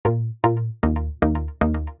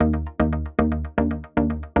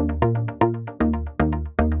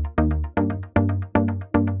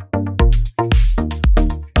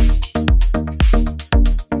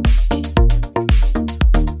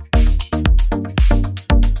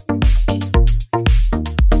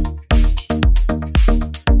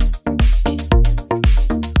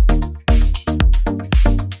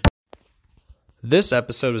This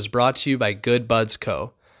episode was brought to you by Good Buds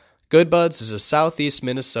Co. Good Buds is a Southeast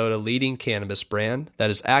Minnesota leading cannabis brand that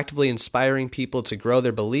is actively inspiring people to grow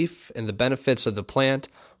their belief in the benefits of the plant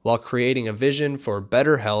while creating a vision for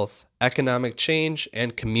better health, economic change,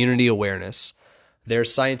 and community awareness. Their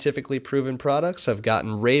scientifically proven products have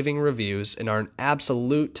gotten raving reviews and are an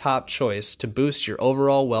absolute top choice to boost your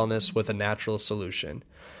overall wellness with a natural solution.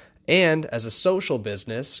 And as a social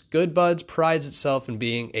business, Good Buds prides itself in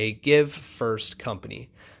being a give-first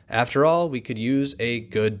company. After all, we could use a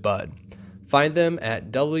good bud. Find them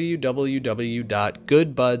at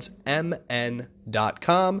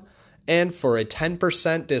www.goodbudsmn.com, and for a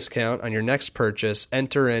 10% discount on your next purchase,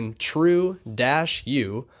 enter in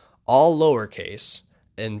TRUE-U, all lowercase,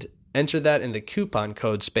 and enter that in the coupon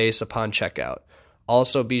code space upon checkout.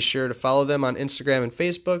 Also, be sure to follow them on Instagram and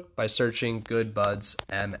Facebook by searching Good Buds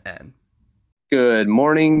MN. Good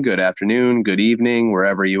morning, good afternoon, good evening,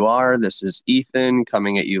 wherever you are. This is Ethan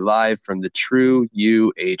coming at you live from the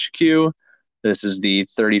TRUE-U HQ. This is the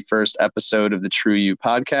 31st episode of the TRUE-U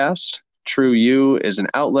podcast. TRUE-U is an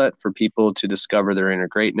outlet for people to discover their inner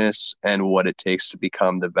greatness and what it takes to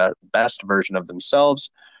become the best version of themselves.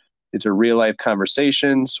 These are real-life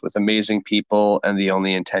conversations with amazing people, and the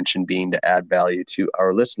only intention being to add value to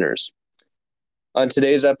our listeners. On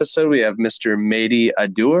today's episode, we have Mr. Mehdi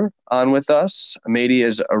Adour on with us. Mehdi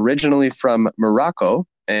is originally from Morocco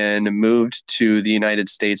and moved to the United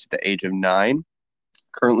States at the age of 9,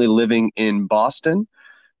 currently living in Boston.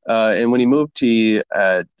 And when he moved, he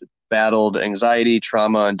battled anxiety,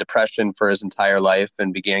 trauma, and depression for his entire life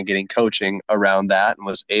and began getting coaching around that and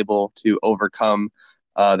was able to overcome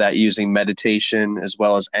that using meditation as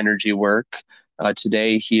well as energy work.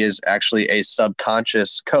 Today, he is actually a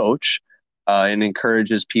subconscious coach and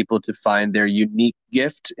encourages people to find their unique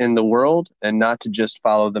gift in the world and not to just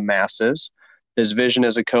follow the masses. His vision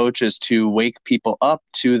as a coach is to wake people up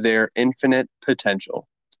to their infinite potential.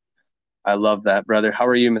 I love that, brother. How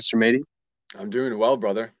are you, Mr. Mehdi? I'm doing well,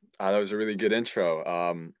 brother. That was a really good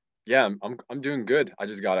intro. Yeah, I'm doing good. I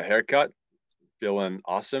just got a haircut, feeling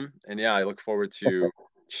awesome, and yeah, I look forward to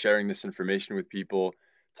sharing this information with people.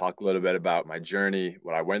 Talk a little bit about my journey,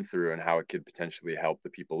 what I went through, and how it could potentially help the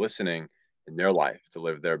people listening in their life to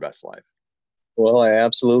live their best life. Well, I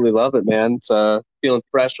absolutely love it, man. It's feeling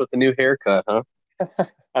fresh with the new haircut, huh?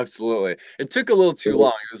 Absolutely. It took a little too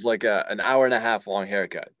long. It was like an hour and a half long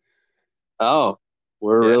haircut. Oh,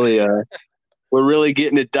 we're really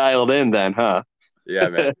getting it dialed in then, huh? Yeah,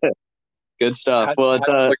 man. Good stuff. Well, it's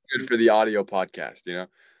good for the audio podcast, you know?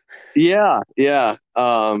 Yeah.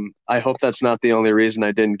 I hope that's not the only reason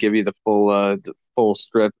I didn't give you the full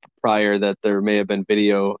script prior, that there may have been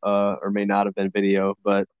video or may not have been video,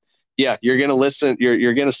 but yeah, you're gonna listen.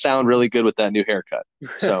 You're gonna sound really good with that new haircut.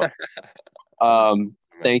 So,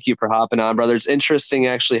 thank you for hopping on, brother. It's interesting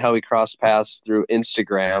actually how we crossed paths through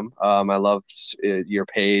Instagram. I loved your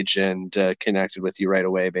page and connected with you right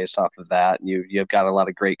away based off of that. You've got a lot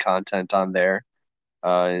of great content on there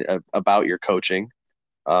about your coaching.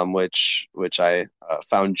 Which I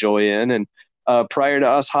found joy in. And prior to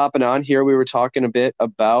us hopping on here, we were talking a bit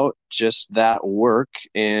about just that work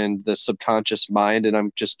and the subconscious mind. And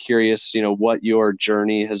I'm just curious, what your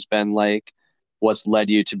journey has been like, what's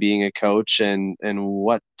led you to being a coach, and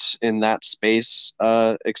what in that space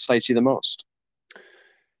excites you the most.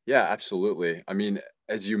 Yeah, absolutely. I mean,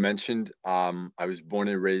 as you mentioned, I was born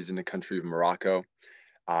and raised in the country of Morocco.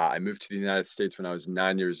 I moved to the United States when I was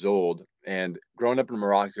 9 years old, and growing up in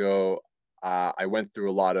Morocco, I went through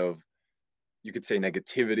a lot of, you could say,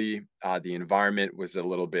 negativity. The environment was a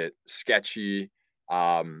little bit sketchy.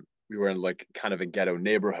 We were in like kind of a ghetto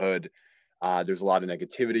neighborhood. There's a lot of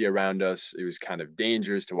negativity around us. It was kind of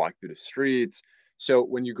dangerous to walk through the streets. So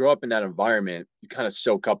when you grow up in that environment, you kind of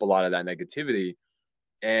soak up a lot of that negativity.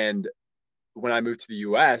 And when I moved to the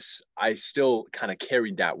US, I still kind of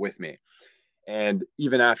carried that with me. And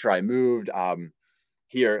even after I moved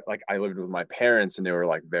here, like I lived with my parents, and they were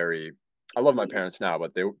like I love my parents now,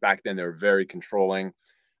 but back then they were very controlling,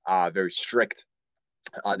 very strict.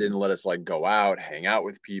 Didn't let us like go out, hang out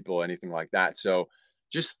with people, anything like that. So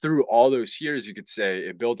just through all those years, you could say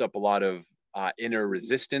it built up a lot of inner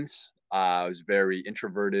resistance. I was very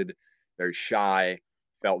introverted, very shy,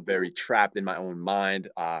 felt very trapped in my own mind.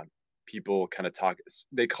 People kind of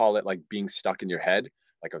they call it like being stuck in your head.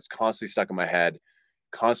 Like I was constantly stuck in my head,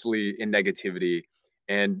 constantly in negativity.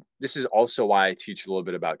 And this is also why I teach a little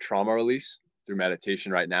bit about trauma release through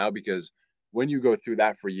meditation right now, because when you go through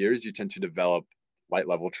that for years, you tend to develop light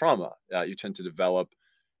level trauma. You tend to develop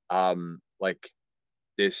like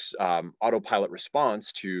this autopilot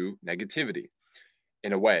response to negativity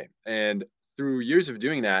in a way. And through years of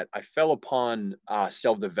doing that, I fell upon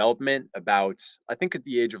self-development about, I think at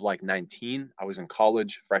the age of like 19. I was in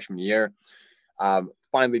college freshman year.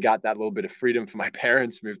 Finally got that little bit of freedom from my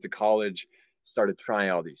parents, moved to college, started trying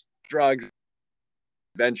all these drugs,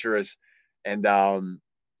 adventurous. And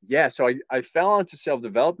yeah, so I fell onto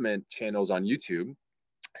self-development channels on YouTube.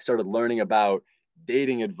 I started learning about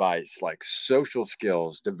dating advice, like social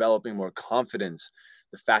skills, developing more confidence,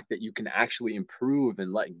 the fact that you can actually improve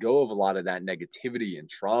and let go of a lot of that negativity and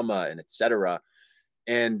trauma and etc.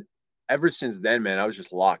 And ever since then, man, I was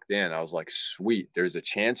just locked in. I was like, sweet, there's a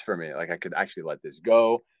chance for me. Like I could actually let this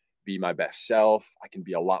go, be my best self. I can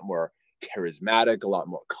be a lot more charismatic, a lot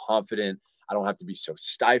more confident. I don't have to be so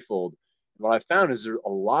stifled. And what I found is there a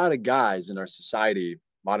lot of guys in our society,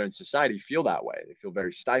 modern society, feel that way. They feel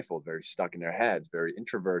very stifled, very stuck in their heads, very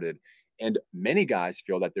introverted. And many guys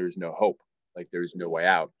feel that there is no hope, like there is no way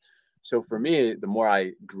out. So for me, the more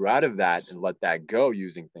I grew out of that and let that go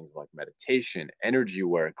using things like meditation, energy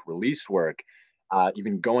work, release work,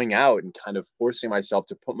 even going out and kind of forcing myself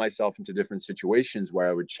to put myself into different situations where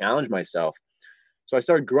I would challenge myself. So I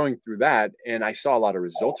started growing through that and I saw a lot of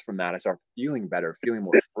results from that. I started feeling better, feeling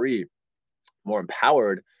more free, more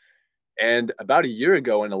empowered. And about a year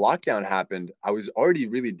ago, when the lockdown happened, I was already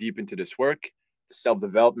really deep into this work. The self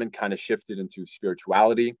development kind of shifted into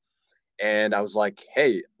spirituality. And I was like,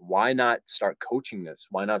 hey, why not start coaching this?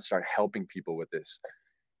 Why not start helping people with this?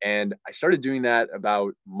 And I started doing that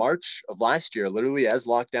about March of last year, literally as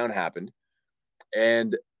lockdown happened.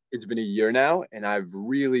 And it's been a year now, and I've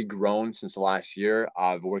really grown since the last year.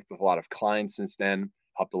 I've worked with a lot of clients since then,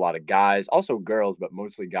 helped a lot of guys, also girls, but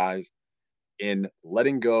mostly guys, in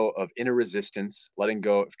letting go of inner resistance, letting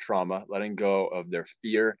go of trauma, letting go of their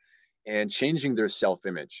fear, and changing their self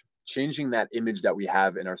image, changing that image that we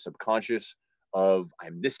have in our subconscious of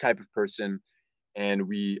I'm this type of person. And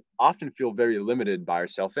we often feel very limited by our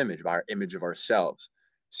self image, by our image of ourselves.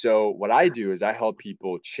 So, what I do is I help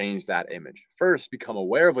people change that image. First, become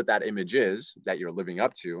aware of what that image is that you're living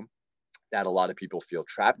up to, that a lot of people feel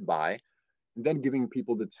trapped by, and then giving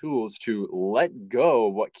people the tools to let go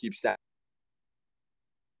of what keeps that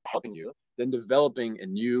helping you, then developing a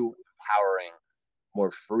new, empowering,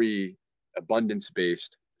 more free, abundance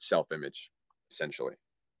based self image, essentially.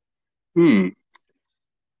 Hmm.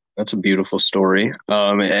 That's a beautiful story.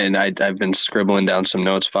 And I've been scribbling down some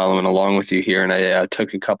notes, following along with you here, and I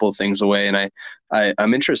took a couple of things away. And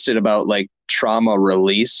I'm interested about like trauma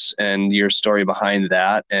release and your story behind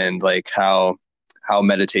that, and like how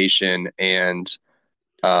meditation and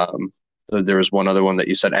um, so there was one other one that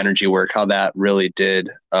you said energy work, how that really did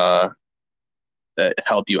help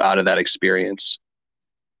you out of that experience.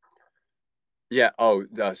 Yeah. Oh,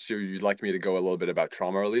 so you'd like me to go a little bit about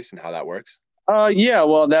trauma release and how that works? Yeah,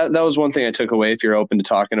 well, that was one thing I took away. If you're open to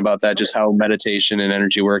talking about that, Okay. just how meditation and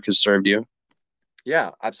energy work has served you.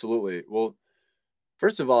 Yeah, absolutely. Well,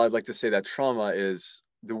 first of all, I'd like to say that trauma is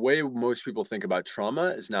the way most people think about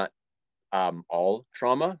trauma is not all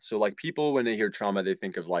trauma. So, like people, when they hear trauma, they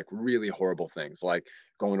think of like really horrible things, like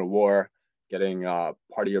going to war, getting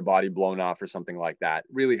part of your body blown off, or something like that.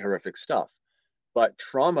 Really horrific stuff. But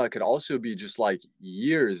trauma could also be just like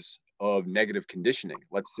years of negative conditioning.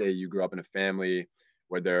 Let's say you grew up in a family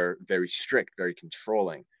where they're very strict, very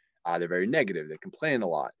controlling. They're very negative. They complain a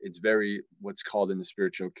lot. It's very what's called in the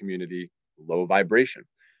spiritual community low vibration.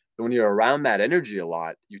 So when you're around that energy a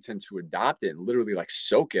lot, you tend to adopt it and literally like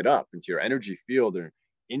soak it up into your energy field or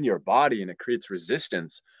in your body, and it creates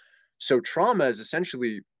resistance. So trauma is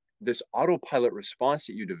essentially this autopilot response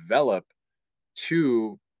that you develop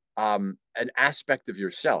to an aspect of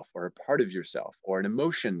yourself or a part of yourself or an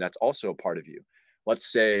emotion that's also a part of you.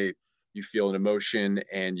 Let's say you feel an emotion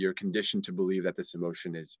and you're conditioned to believe that this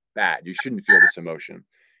emotion is bad. You shouldn't feel this emotion.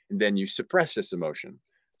 And then you suppress this emotion.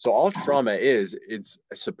 So all trauma is, it's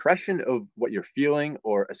a suppression of what you're feeling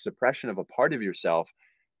or a suppression of a part of yourself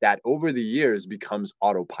that over the years becomes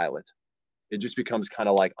autopilot. It just becomes kind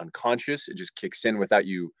of like unconscious. It just kicks in without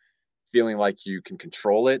you feeling like you can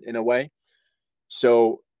control it in a way.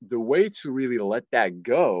 So the way to really let that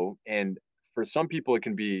go, and for some people it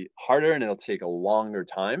can be harder and it'll take a longer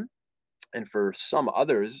time. And for some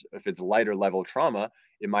others, if it's lighter level trauma,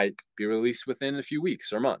 it might be released within a few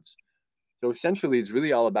weeks or months. So essentially, it's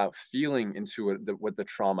really all about feeling into what the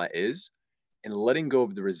trauma is and letting go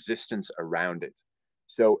of the resistance around it.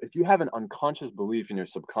 So if you have an unconscious belief in your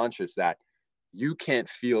subconscious that you can't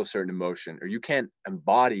feel a certain emotion or you can't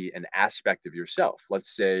embody an aspect of yourself,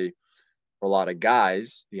 let's say for a lot of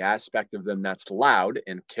guys, the aspect of them that's loud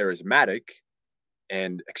and charismatic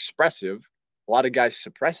and expressive, a lot of guys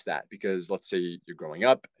suppress that because let's say you're growing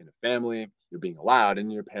up in a family, you're being loud,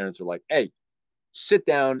 and your parents are like, hey, sit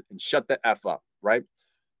down and shut the F up, right?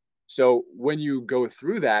 So when you go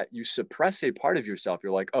through that, you suppress a part of yourself.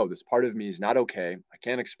 You're like, oh, this part of me is not okay. I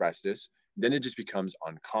can't express this. Then it just becomes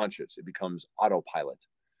unconscious. It becomes autopilot.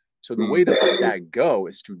 So the way to let that go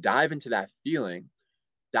is to dive into that feeling,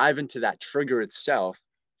 dive into that trigger itself,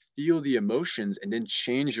 feel the emotions, and then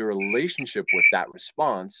change your relationship with that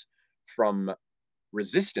response from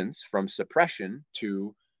resistance, from suppression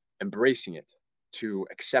to embracing it, to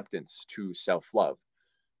acceptance, to self love.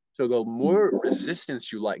 So the more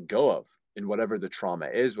resistance you let go of in whatever the trauma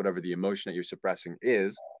is, whatever the emotion that you're suppressing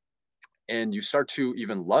is, and you start to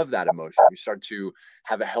even love that emotion, you start to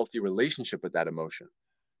have a healthy relationship with that emotion.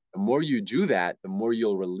 The more you do that, the more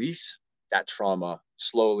you'll release that trauma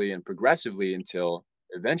slowly and progressively until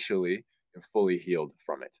eventually you're fully healed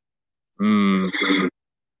from it. Mm,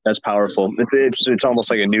 that's powerful. It's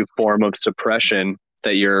almost like a new form of suppression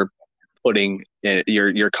that you're putting in,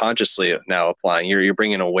 you're consciously now applying. You're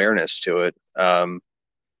bringing awareness to it. Yeah.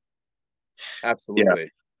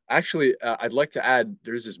 Absolutely. Actually, I'd like to add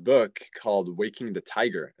there's this book called Waking the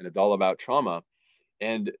Tiger, and it's all about trauma.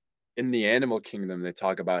 And in the animal kingdom, they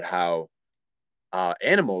talk about how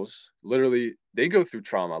animals literally they go through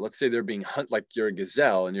trauma. Let's say they're being hunted, like you're a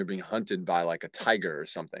gazelle and you're being hunted by like a tiger or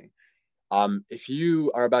something. If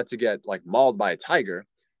you are about to get like mauled by a tiger,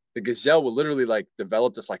 the gazelle will literally like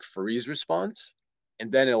develop this like freeze response,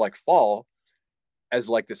 and then it'll like fall as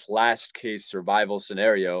like this last case survival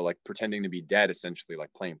scenario, like pretending to be dead, essentially, like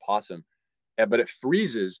playing possum. Yeah, but it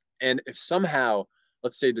freezes, and if somehow,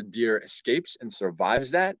 let's say the deer escapes and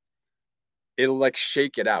survives that, it'll like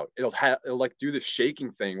shake it out. It'll like do the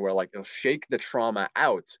shaking thing where like it'll shake the trauma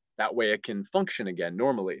out. That way it can function again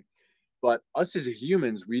normally. But us as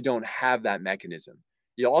humans, we don't have that mechanism.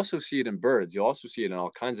 You also see it in birds. You also see it in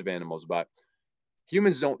all kinds of animals, but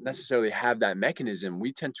humans don't necessarily have that mechanism.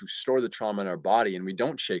 We tend to store the trauma in our body and we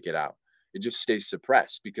don't shake it out. It just stays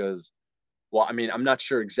suppressed because, well, I mean, I'm not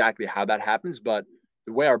sure exactly how that happens, but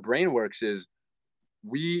the way our brain works is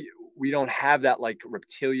we don't have that like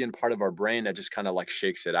reptilian part of our brain that just kind of like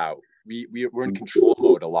shakes it out. We're in control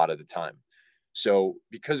mode a lot of the time. So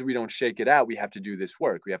because we don't shake it out, we have to do this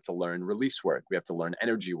work. We have to learn release work. We have to learn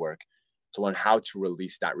energy work to learn how to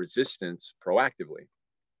release that resistance proactively.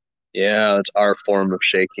 Yeah, it's our form of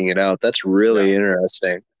shaking it out. That's really Yeah.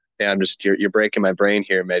 interesting. Yeah, you're breaking my brain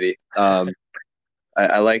here, Mehdi.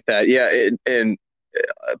 I like that. Yeah, and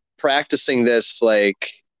practicing this like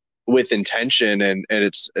with intention and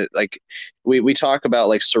like we talk about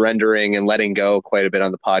like surrendering and letting go quite a bit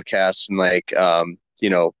on the podcast, and like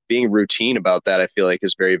being routine about that I feel like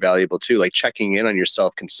is very valuable too, like checking in on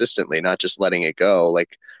yourself consistently, not just letting it go,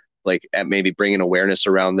 like at maybe bringing awareness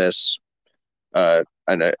around this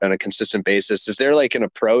on a consistent basis. Is there like an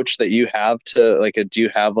approach that you have to like do you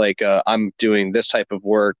have like I'm doing this type of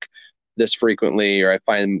work this frequently, or I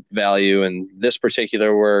find value in this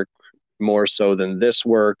particular work more so than this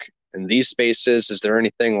work in these spaces? Is there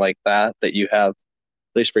anything like that you have,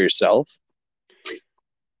 at least for yourself?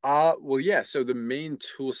 Well, yeah. So the main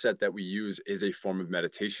tool set that we use is a form of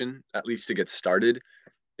meditation, at least to get started.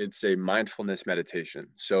 It's a mindfulness meditation.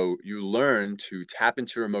 So you learn to tap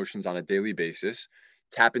into your emotions on a daily basis,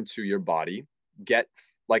 tap into your body, get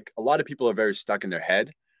like a lot of people are very stuck in their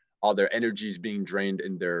head. All their energy is being drained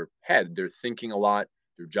in their head. They're thinking a lot,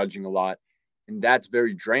 they're judging a lot. And that's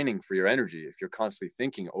very draining for your energy. If you're constantly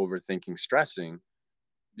thinking, overthinking, stressing,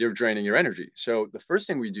 you're draining your energy. So the first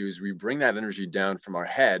thing we do is we bring that energy down from our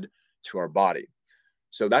head to our body.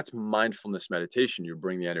 So that's mindfulness meditation. You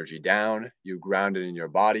bring the energy down, you ground it in your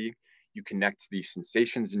body, you connect to these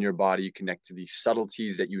sensations in your body, you connect to these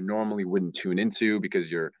subtleties that you normally wouldn't tune into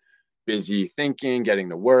because you're busy thinking, getting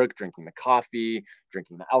to work, drinking the coffee,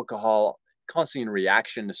 drinking the alcohol, constantly in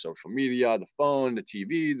reaction to social media, the phone, the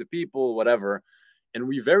TV, the people, whatever. And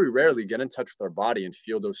we very rarely get in touch with our body and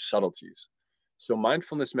feel those subtleties. So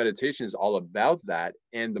mindfulness meditation is all about that.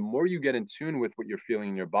 And the more you get in tune with what you're feeling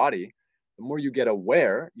in your body, the more you get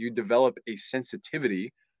aware, you develop a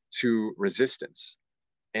sensitivity to resistance.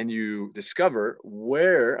 And you discover,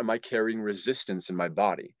 where am I carrying resistance in my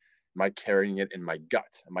body? Am I carrying it in my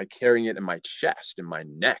gut? Am I carrying it in my chest, in my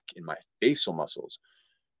neck, in my facial muscles?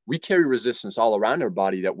 We carry resistance all around our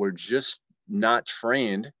body that we're just not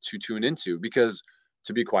trained to tune into because,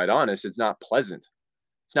 to be quite honest, it's not pleasant.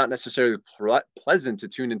 It's not necessarily pleasant to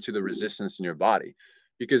tune into the resistance in your body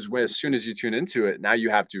because as soon as you tune into it, now you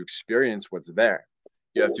have to experience what's there.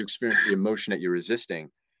 You have to experience the emotion that you're resisting.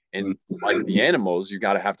 And like the animals, you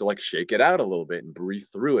got to have to like shake it out a little bit and breathe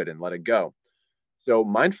through it and let it go. So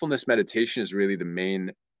mindfulness meditation is really the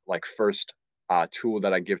main like first tool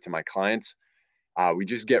that I give to my clients. We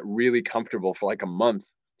just get really comfortable for like a month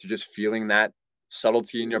to just feeling that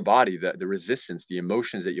subtlety in your body, the resistance, the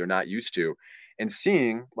emotions that you're not used to, and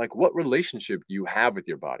seeing like what relationship do you have with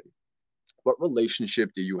your body? What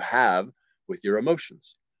relationship do you have with your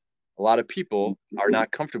emotions? A lot of people are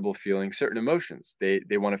not comfortable feeling certain emotions. They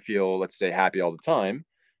want to feel, let's say, happy all the time,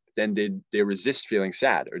 but then they resist feeling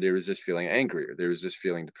sad, or they resist feeling angry, or they resist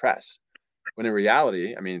feeling depressed. When in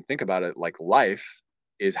reality, I mean, think about it, like life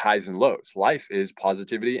is highs and lows. Life is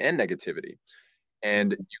positivity and negativity.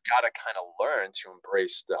 And you got to kind of learn to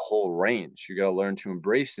embrace the whole range. You got to learn to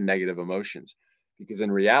embrace the negative emotions, because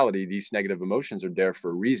in reality, these negative emotions are there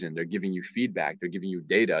for a reason. They're giving you feedback, they're giving you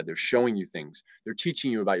data, they're showing you things, they're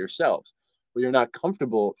teaching you about yourselves. But you're not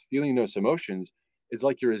comfortable feeling those emotions, it's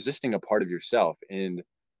like you're resisting a part of yourself. And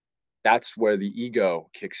that's where the ego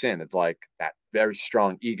kicks in. It's like that very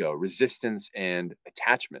strong ego, resistance and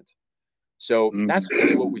attachment. So Mhm. that's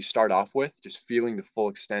really what we start off with, just feeling the full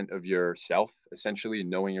extent of yourself, essentially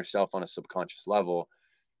knowing yourself on a subconscious level,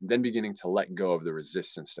 then beginning to let go of the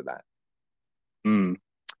resistance to that. Mm.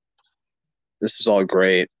 This is all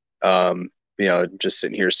great. Just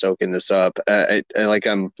sitting here soaking this up. Like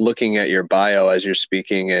I'm looking at your bio as you're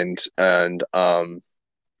speaking, and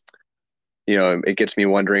it gets me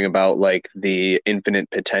wondering about like the infinite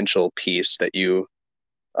potential piece that you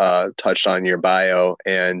touched on in your bio,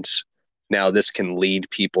 and now this can lead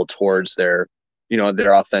people towards their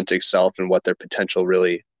authentic self and what their potential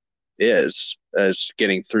really is as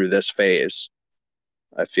getting through this phase.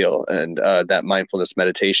 I feel, and that mindfulness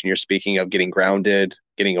meditation you're speaking of, getting grounded,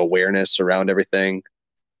 getting awareness around everything,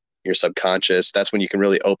 your subconscious. That's when you can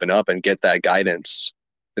really open up and get that guidance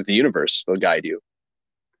that the universe will guide you.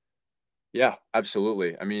 Yeah,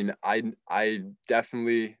 absolutely. I mean, I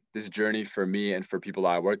definitely, this journey for me and for people that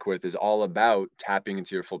I work with is all about tapping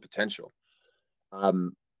into your full potential.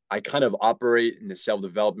 Um, I kind of operate in the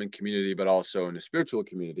self-development community, but also in the spiritual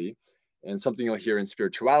community. And something you'll hear in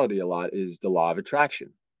spirituality a lot is the law of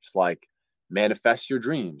attraction. Just like manifest your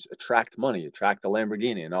dreams, attract money, attract the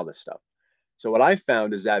Lamborghini, and all this stuff. So what I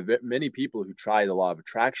found is that many people who try the law of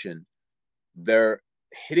attraction, they're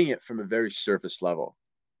hitting it from a very surface level.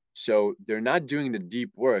 So they're not doing the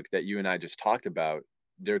deep work that you and I just talked about.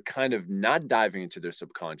 They're kind of not diving into their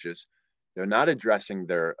subconscious. They're not addressing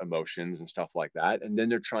their emotions and stuff like that. And then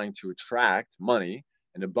they're trying to attract money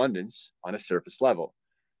and abundance on a surface level.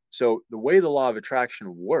 So the way the law of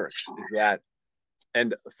attraction works is that,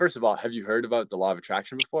 and first of all, have you heard about the law of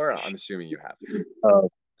attraction before? I'm assuming you have. Of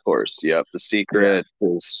course, yep. The Yeah. secret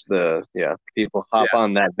is people hop Yeah.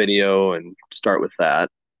 on that video and start with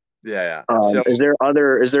that. Yeah. Yeah. So, Is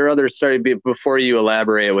there other study before you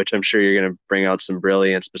elaborate, which I'm sure you're going to bring out some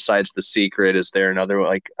brilliance besides The Secret? Is there another,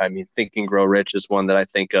 like, I mean, Think and Grow Rich is one that I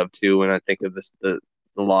think of too when I think of the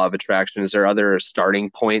law of attraction. Is there other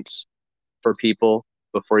starting points for people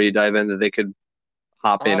before you dive in that they could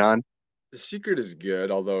hop in um, on? The Secret is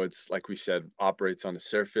good, although it's like we said, operates on the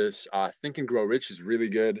surface. Think and Grow Rich is really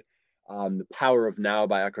good. The Power of Now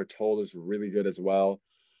by Eckhart Tolle is really good as well.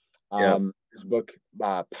 Yeah. His book,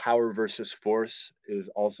 Power versus Force, is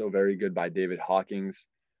also very good by David Hawkins.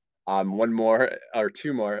 One more or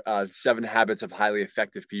two more, Seven Habits of Highly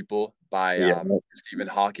Effective People by Yeah. Stephen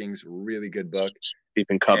Hawking's really good book. Stephen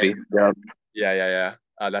And Covey. Yeah. yeah.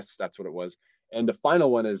 That's what it was. And the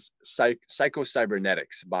final one is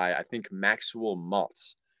Psycho-Cybernetics by, I think, Maxwell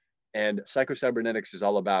Maltz. And Psycho-Cybernetics is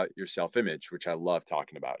all about your self-image, which I love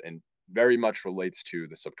talking about and very much relates to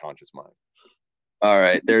the subconscious mind. All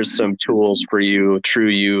right, there's some tools for you, true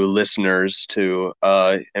you listeners, to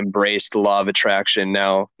embrace the law of attraction.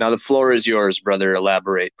 Now the floor is yours, brother.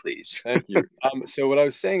 Elaborate, please. Thank you. So what I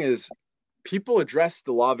was saying is people address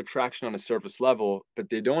the law of attraction on a surface level, but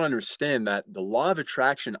they don't understand that the law of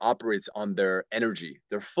attraction operates on their energy,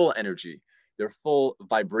 their full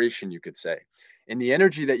vibration, you could say. And the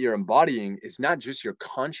energy that you're embodying is not just your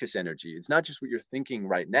conscious energy. It's not just what you're thinking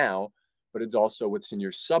right now, but it's also what's in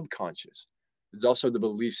your subconscious. It's also the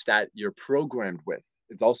beliefs that you're programmed with.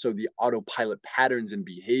 It's also the autopilot patterns and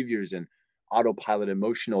behaviors and autopilot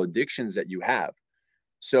emotional addictions that you have.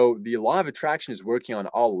 So the law of attraction is working on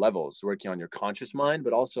all levels, working on your conscious mind,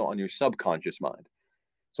 but also on your subconscious mind.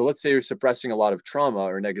 So let's say you're suppressing a lot of trauma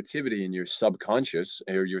or negativity in your subconscious,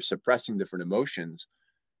 or you're suppressing different emotions.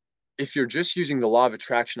 If you're just using the law of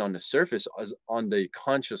attraction on the surface, as on the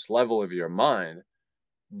conscious level of your mind,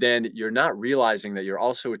 then you're not realizing that you're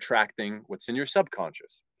also attracting what's in your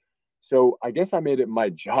subconscious. So I guess I made it my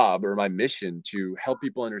job or my mission to help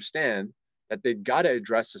people understand that they got to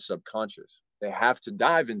address the subconscious. They have to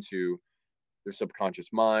dive into their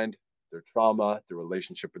subconscious mind, their trauma, their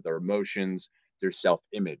relationship with their emotions, their self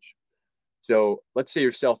image. So let's say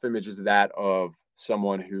your self-image is that of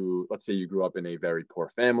someone who, let's say you grew up in a very poor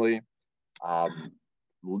family, um,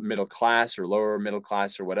 middle class or lower middle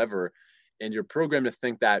class or whatever, and you're programmed to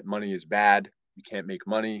think that money is bad, you can't make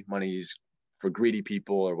money, money's for greedy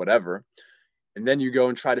people or whatever. And then you go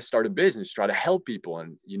and try to start a business, try to help people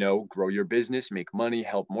and, grow your business, make money,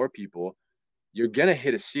 help more people. You're going to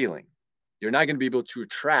hit a ceiling. You're not going to be able to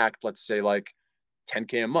attract, let's say, like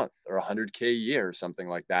 10K a month or 100K a year or something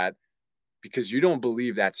like that because you don't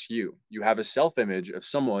believe that's you. You have a self image of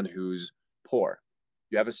someone who's poor.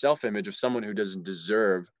 You have a self image of someone who doesn't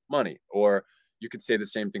deserve money. Or you could say the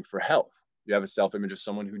same thing for health. You have a self image of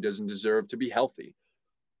someone who doesn't deserve to be healthy.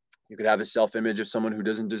 You could have a self image of someone who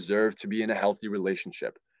doesn't deserve to be in a healthy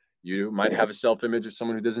relationship. You might have a self image of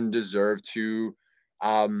someone who doesn't deserve to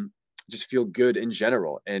um, just feel good in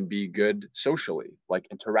general and be good socially, like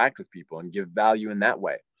interact with people and give value in that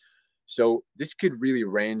way. So this could really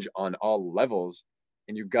range on all levels.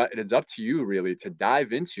 And it's up to you really to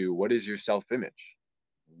dive into what is your self image?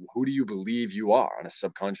 Who do you believe you are on a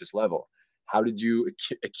subconscious level? How did you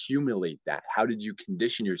accumulate that? How did you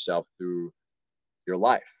condition yourself through your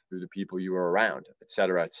life, through the people you were around, et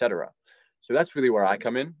cetera, et cetera? So that's really where I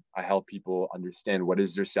come in. I help people understand what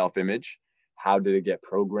is their self image, how did it get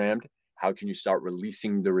programmed, how can you start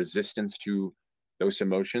releasing the resistance to those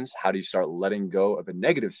emotions, how do you start letting go of a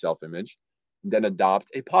negative self image, and then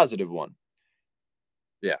adopt a positive one.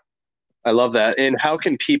 Yeah. I love that. And how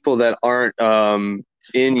can people that aren't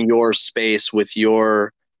in your space with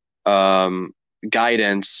your um,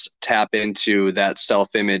 guidance tap into that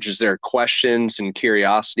self image? Is there questions and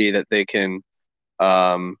curiosity that they can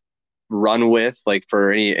um, run with, like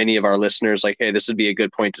for any of our listeners? Like, hey, this would be a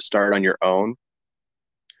good point to start on your own.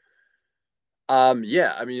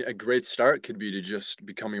 Yeah, I mean, a great start could be to just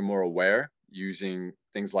becoming more aware using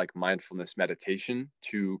things like mindfulness meditation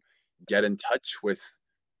to get in touch with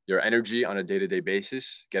your energy on a day-to-day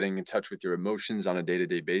basis, getting in touch with your emotions on a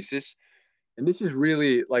day-to-day basis. And this is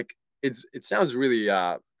really like it sounds really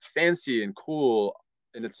fancy and cool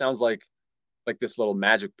and it sounds like this little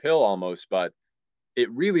magic pill almost, but it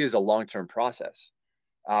really is a long-term process.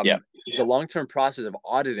 Yeah. It's a long-term process of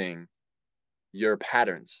auditing your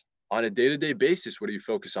patterns on a day-to-day basis. What do you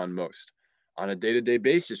focus on most? On a day-to-day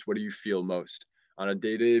basis, what do you feel most? On a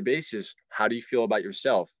day-to-day basis, how do you feel about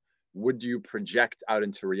yourself? What do you project out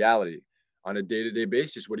into reality? On a day-to-day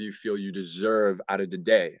basis, what do you feel you deserve out of the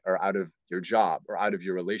day or out of your job or out of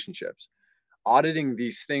your relationships? Auditing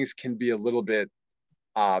these things can be a little bit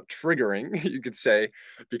triggering, you could say,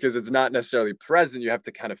 because it's not necessarily present. You have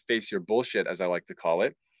to kind of face your bullshit, as I like to call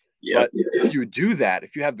it. Yep. But if you do that,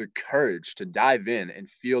 if you have the courage to dive in and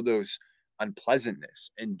feel those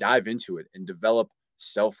unpleasantness and dive into it and develop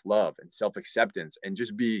self love and self acceptance and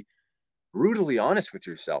just be brutally honest with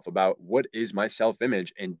yourself about what is my self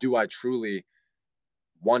image and do I truly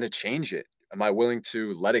want to change it? Am I willing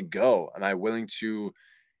to let it go? Am I willing to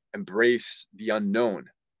embrace the unknown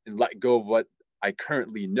and let go of what I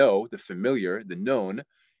currently know, the familiar, the known,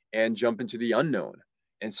 and jump into the unknown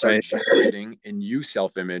and start Right. generating a new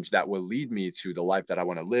self image that will lead me to the life that I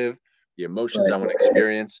want to live, the emotions I want to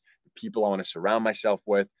experience, the people I want to surround myself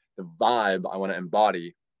with, the vibe I want to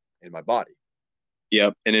embody in my body.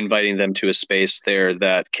 Yep. And inviting them to a space there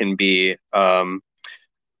that can be fun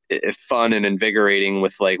and invigorating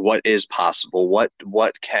with like what is possible,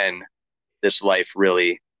 what can this life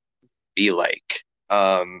really be like.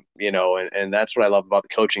 And that's what I love about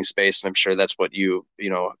the coaching space. And I'm sure that's what you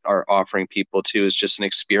are offering people too, is just an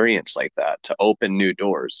experience like that to open new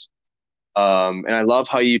doors. And I love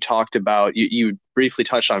how you talked about, you briefly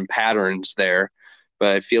touched on patterns there,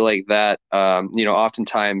 but I feel like that,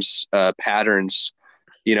 oftentimes patterns,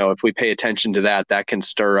 if we pay attention to that, that can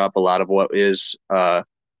stir up a lot of what is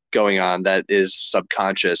going on that is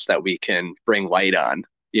subconscious that we can bring light on.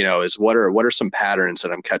 Is what are some patterns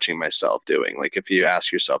that I'm catching myself doing? Like if you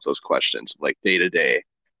ask yourself those questions, like day to day,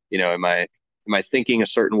 am I thinking a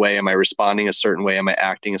certain way? Am I responding a certain way? Am I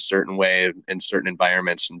acting a certain way in certain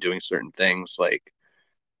environments and doing certain things? Like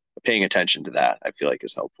paying attention to that, I feel like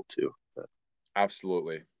is helpful too. But,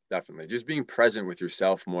 Absolutely. Definitely. Just being present with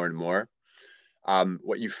yourself more and more.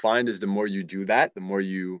 What you find is the more you do that, the more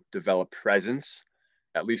you develop presence,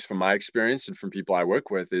 at least from my experience and from people I work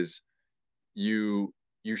with, is you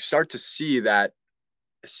you start to see that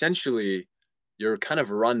essentially you're kind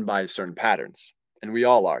of run by certain patterns, and we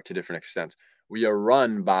all are to different extents. We are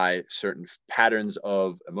run by certain patterns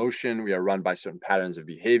of emotion, we are run by certain patterns of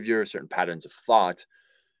behavior, certain patterns of thought,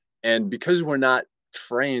 and because we're not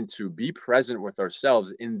trained to be present with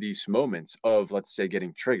ourselves in these moments of, let's say,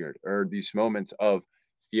 getting triggered or these moments of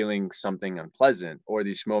feeling something unpleasant or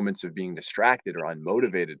these moments of being distracted or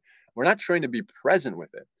unmotivated, we're not trying to be present with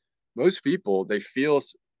it. Most people, they feel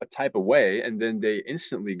a type of way and then they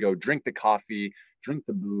instantly go drink the coffee, drink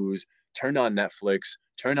the booze, turn on Netflix,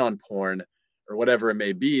 turn on porn, or whatever it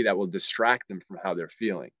may be that will distract them from how they're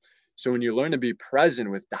feeling. So when you learn to be present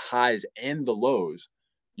with the highs and the lows,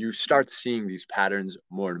 you start seeing these patterns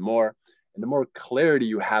more and more. And the more clarity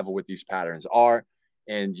you have of what these patterns are,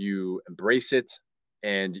 and you embrace it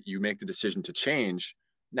and you make the decision to change,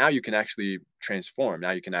 now you can actually transform.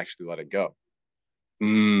 Now you can actually let it go.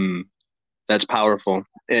 Mm, that's powerful.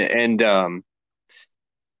 And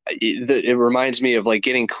it reminds me of like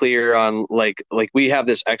getting clear on like we have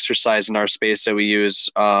this exercise in our space that we use,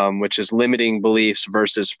 which is limiting beliefs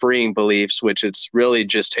versus freeing beliefs, which it's really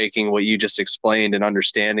just taking what you just explained and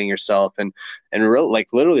understanding yourself and like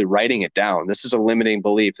literally writing it down. This is a limiting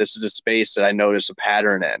belief. This is a space that I notice a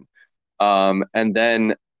pattern in. And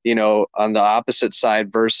then, on the opposite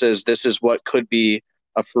side versus this is what could be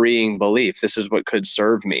a freeing belief. This is what could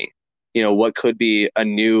serve me. What could be a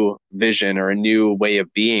new vision or a new way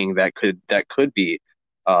of being that could be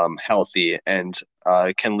healthy and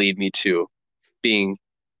can lead me to being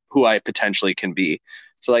who I potentially can be.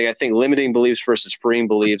 So like, I think limiting beliefs versus freeing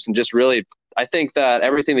beliefs, and just really, I think that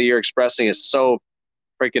everything that you're expressing is so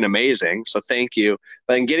freaking amazing. So thank you.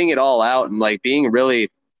 But then getting it all out and like being really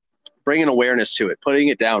bringing awareness to it, putting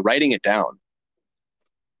it down, writing it down.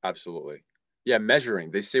 Absolutely. Yeah,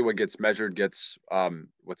 measuring. They say what gets measured gets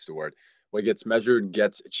what's the word? What gets measured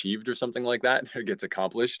gets achieved or something like that, or gets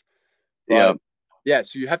accomplished. Yeah. But yeah,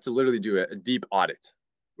 so you have to literally do a deep audit,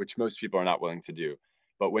 which most people are not willing to do.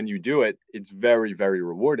 But when you do it, it's very, very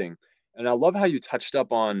rewarding. And I love how you touched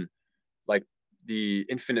up on like the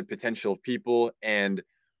infinite potential of people and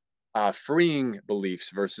freeing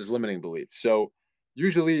beliefs versus limiting beliefs. So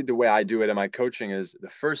usually the way I do it in my coaching is the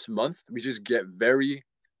first month, we just get very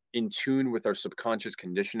in tune with our subconscious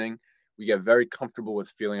conditioning. We get very comfortable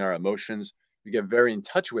with feeling our emotions. We get very in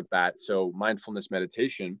touch with that. So mindfulness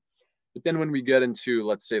meditation. But then when we get into,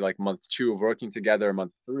 let's say, like month 2 of working together,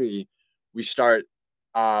 month 3, we start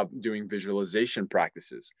doing visualization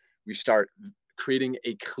practices. We start creating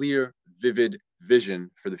a clear, vivid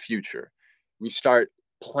vision for the future. We start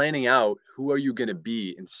planning out who are you going to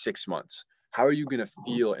be in 6 months? How are you going to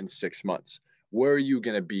feel in 6 months? Where are you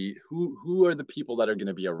going to be? Who are the people that are going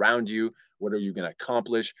to be around you? What are you going to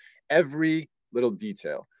accomplish? Every little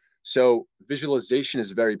detail. So visualization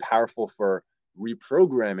is very powerful for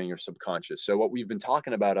reprogramming your subconscious. So what we've been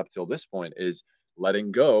talking about up till this point is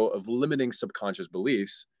letting go of limiting subconscious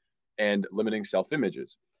beliefs and limiting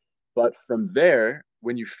self-images. But from there,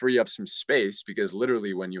 when you free up some space, because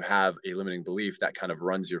literally when you have a limiting belief that kind of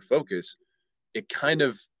runs your focus, it kind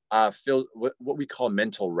of fills what we call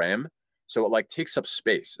mental RAM. So it like takes up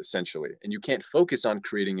space essentially, and you can't focus on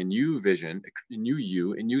creating a new vision, a new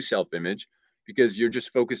you, a new self-image, because you're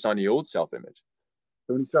just focused on the old self-image.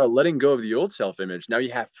 So when you start letting go of the old self-image, now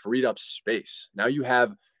you have freed up space. Now you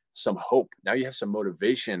have some hope. Now you have some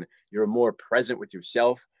motivation. You're more present with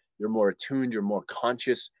yourself. You're more attuned. You're more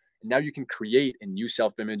conscious. And now you can create a new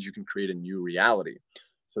self-image. You can create a new reality.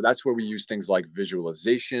 So that's where we use things like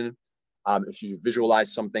visualization. If you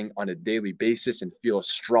visualize something on a daily basis and feel a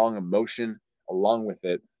strong emotion along with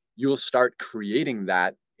it, you will start creating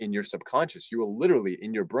that in your subconscious. You will literally,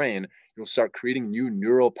 in your brain, you'll start creating new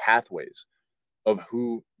neural pathways of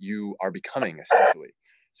who you are becoming essentially.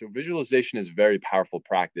 So visualization is very powerful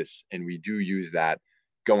practice, and we do use that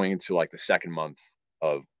going into like the second month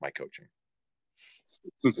of my coaching.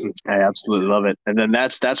 I absolutely love it. And then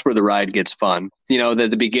that's where the ride gets fun.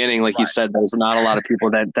 The beginning, like you said, there's not a lot of people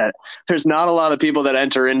that there's not a lot of people that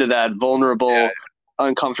enter into that vulnerable,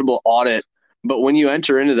 uncomfortable audit. But when you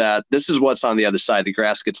enter into that, this is what's on the other side. The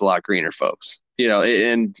grass gets a lot greener, folks.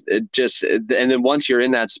 And then once you're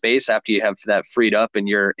in that space, after you have that freed up and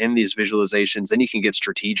you're in these visualizations, then you can get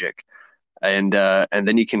strategic, and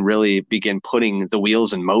then you can really begin putting the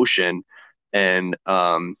wheels in motion, and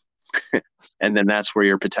and then that's where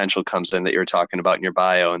your potential comes in that you're talking about in your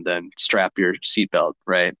bio. And then strap your seatbelt,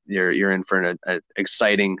 right? You're in for an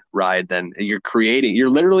exciting ride. Then you're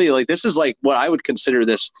literally like, this is like what I would consider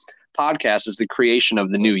this podcast is the creation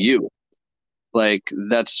of the new you. Like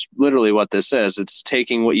that's literally what this is. It's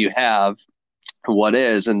taking what you have, what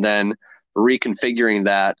is, and then reconfiguring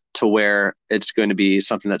that to where it's going to be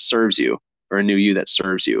something that serves you, or a new you that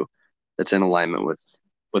serves you, that's in alignment with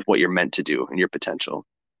what you're meant to do and your potential.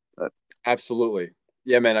 Absolutely.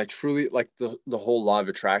 Yeah, man. I truly like the whole law of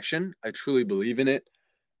attraction. I truly believe in it.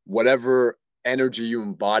 Whatever energy you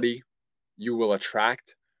embody, you will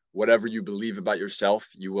attract. whatever you believe about yourself,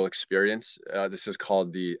 you will experience. This is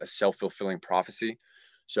called a self-fulfilling prophecy.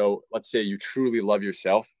 So let's say you truly love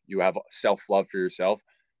yourself, you have self-love for yourself,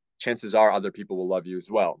 chances are other people will love you as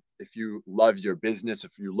well. If you love your business,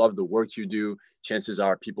 if you love the work you do, chances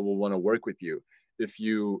are people will want to work with you. If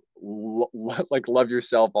you like love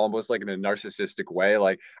yourself almost like in a narcissistic way,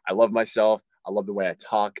 like I love myself, I love the way I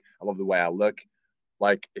talk, I love the way I look.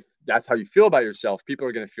 Like if that's how you feel about yourself, people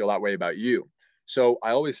are going to feel that way about you. So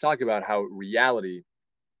I always talk about how reality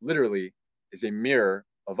literally is a mirror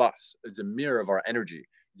of us. It's a mirror of our energy.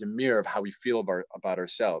 It's a mirror of how we feel about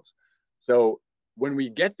ourselves. So when we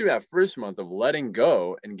get through that first month of letting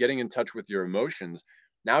go and getting in touch with your emotions,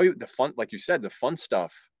 now the fun, like you said, the fun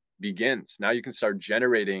stuff begins. Now you can start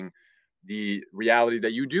generating the reality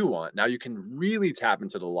that you do want. Now you can really tap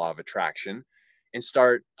into the law of attraction and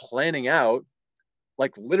start planning out,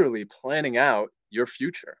 like literally planning out your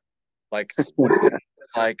future. Like what it's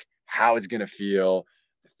like, how it's gonna feel,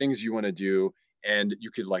 the things you want to do, and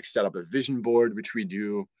you could like set up a vision board, which we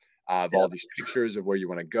do, of Yeah. all these pictures of where you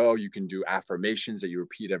want to go. You can do affirmations that you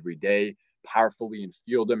repeat every day powerfully and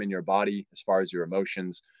feel them in your body as far as your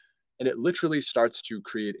emotions. And it literally starts to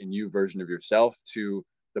create a new version of yourself to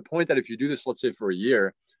the point that if you do this, let's say for a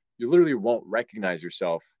year, you literally won't recognize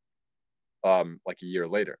yourself like a year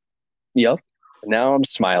later. Yep. Now I'm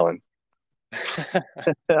smiling.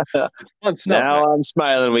 It's fun stuff, man. Now I'm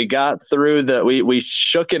smiling. We got through we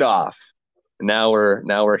shook it off. Now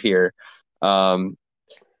we're here. Um,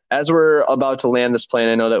 as we're about to land this plane,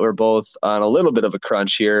 I know that we're both on a little bit of a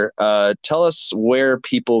crunch here. Tell us where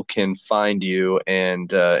people can find you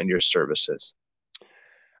and your services.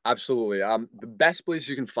 Absolutely. The best place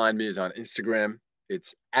you can find me is on Instagram.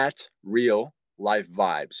 It's at real life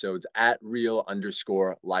vibes. So it's at real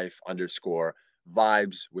underscore life underscore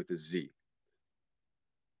vibes with a Z.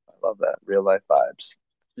 I love that. Real life vibes.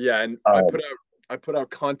 Yeah, and Um, I put out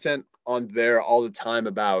content on there all the time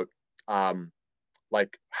about um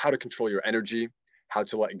like how to control your energy, how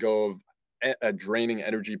to let go of draining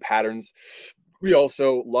energy patterns. We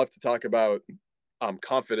also love to talk about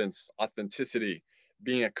confidence, authenticity,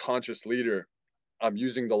 being a conscious leader,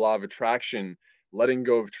 using the law of attraction, letting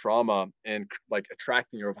go of trauma, and like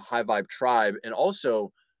attracting your high vibe tribe, and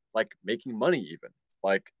also like making money, even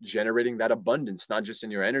like generating that abundance, not just in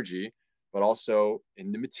your energy, but also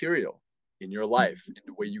in the material, in your life, in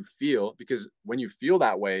the way you feel. Because when you feel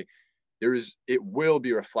that way, it will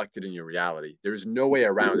be reflected in your reality. There's no way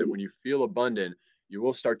around it. When you feel abundant, you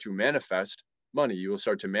will start to manifest money. You will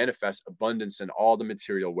start to manifest abundance in all the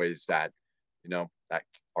material ways that that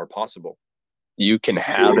are possible. you can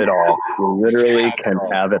have it all. You literally can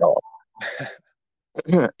have it all.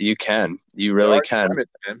 You can. You There really are no can.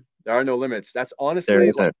 limits, man. There are no limits. That's There honestly like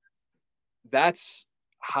isn't. that's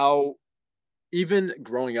how, even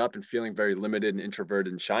growing up and feeling very limited and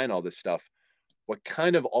introverted and shy and all this stuff, what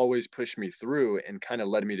kind of always pushed me through and kind of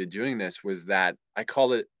led me to doing this was that I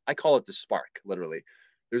call it the spark, literally.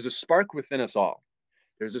 There's a spark within us all.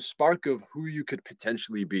 There's a spark of who you could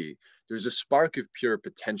potentially be. There's a spark of pure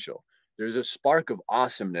potential. There's a spark of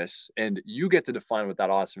awesomeness, and you get to define what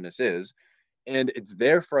that awesomeness is. And it's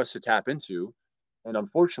there for us to tap into. And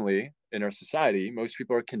unfortunately, in our society, most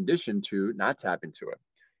people are conditioned to not tap into it.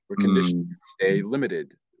 We're conditioned Mm. to stay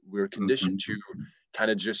limited. We're conditioned Mhm. to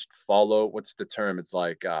kind of just follow, what's the term? It's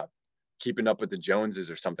like keeping up with the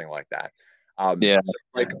Joneses or something like that. Yeah. So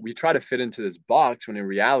like we try to fit into this box when in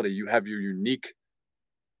reality, you have your unique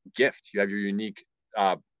gift. You have your unique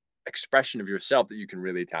uh, expression of yourself that you can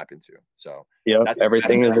really tap into. So Yep. that's the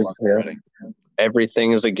message I love Yeah. spreading.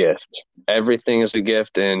 Everything is a gift. Everything is a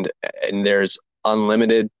gift, and there's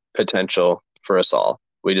unlimited potential for us all.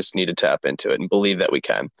 We just need to tap into it and believe that we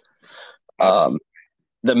can. Um, Absolutely.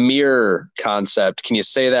 the mirror concept. Can you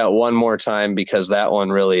say that one more time? Because that one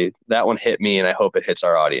hit me, and I hope it hits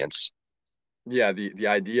our audience. Yeah, the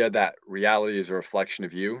idea that reality is a reflection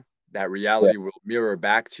of you, that Yeah. reality will mirror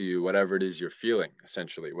back to you whatever it is you're feeling,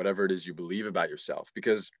 essentially, whatever it is you believe about yourself,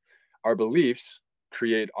 because our beliefs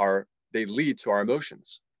they lead to our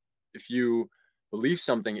emotions. If you believe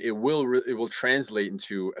something, it will translate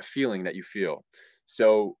into a feeling that you feel.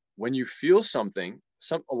 So when you feel something,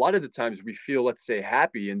 a lot of the times we feel, let's say,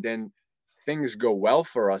 happy, and then things go well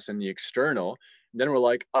for us in the external, and then we're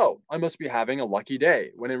like, oh, I must be having a lucky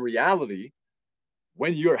day. When in reality,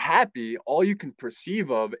 when you're happy, all you can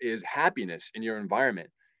perceive of is happiness in your environment.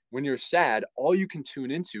 When you're sad, all you can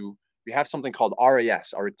tune into, we have something called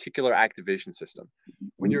RAS, our reticular activation system.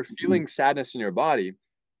 When you're feeling sadness in your body,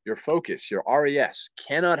 your focus, your RAS,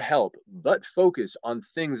 cannot help but focus on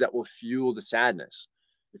things that will fuel the sadness.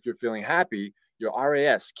 If you're feeling happy, your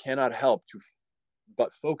RAS cannot help to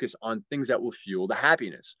but focus on things that will fuel the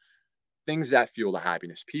happiness. Things that fuel the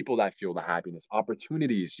happiness, people that fuel the happiness,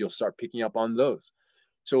 opportunities, you'll start picking up on those.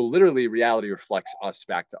 So literally reality reflects us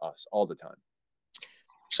back to us all the time.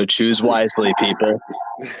 So choose wisely, people.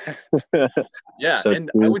 Yeah, So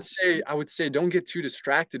and I would say don't get too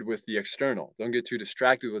distracted with the external. Don't get too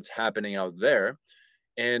distracted with what's happening out there,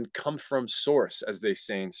 and come from source, as they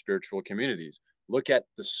say in spiritual communities. Look at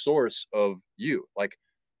the source of you. Like,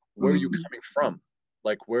 where are you coming from?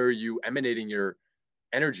 Like, where are you emanating your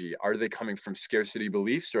energy? Are they coming from scarcity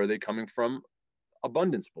beliefs, or are they coming from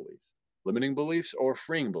abundance beliefs, limiting beliefs, or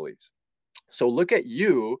freeing beliefs? So look at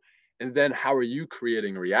you, and then how are you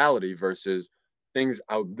creating reality versus things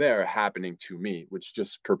out there happening to me, which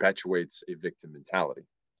just perpetuates a victim mentality.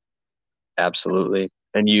 Absolutely.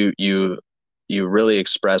 And you really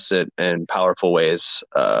express it in powerful ways,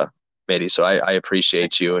 Mehdi. So I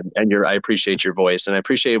appreciate you, and I appreciate your voice, and I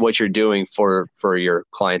appreciate what you're doing for your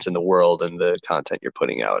clients in the world and the content you're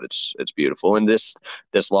putting out. It's beautiful. And this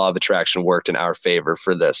law of attraction worked in our favor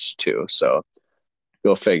for this too. So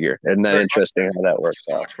go figure. Isn't that interesting how that works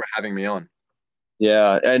out? Thank you so much for having me on.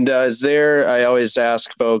 Yeah. And I always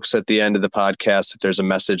ask folks at the end of the podcast if there's a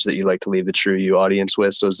message that you'd like to leave the True You audience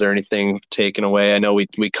with. So is there anything taken away? I know we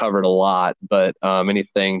covered a lot, but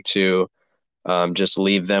anything to just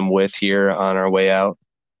leave them with here on our way out?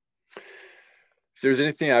 If there's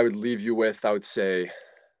anything I would leave you with, I would say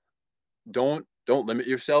don't limit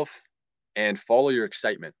yourself and follow your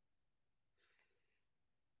excitement.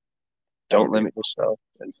 Don't limit yourself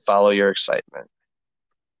and follow your excitement.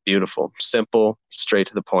 Beautiful, simple, straight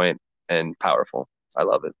to the point, and powerful. I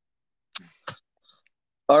love it.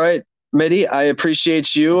 All right, Mehdi, I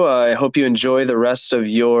appreciate you. I hope you enjoy the rest of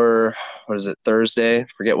your, what is it, Thursday?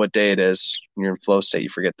 Forget what day it is. When you're in flow state, you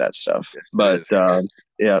forget that stuff. Yes, but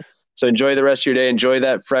yeah, so enjoy the rest of your day. Enjoy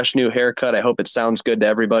that fresh new haircut. I hope it sounds good to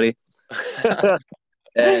everybody.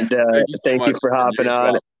 And thank you for hopping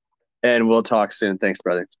on. And we'll talk soon. Thanks,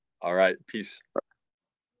 brother. All right. Peace.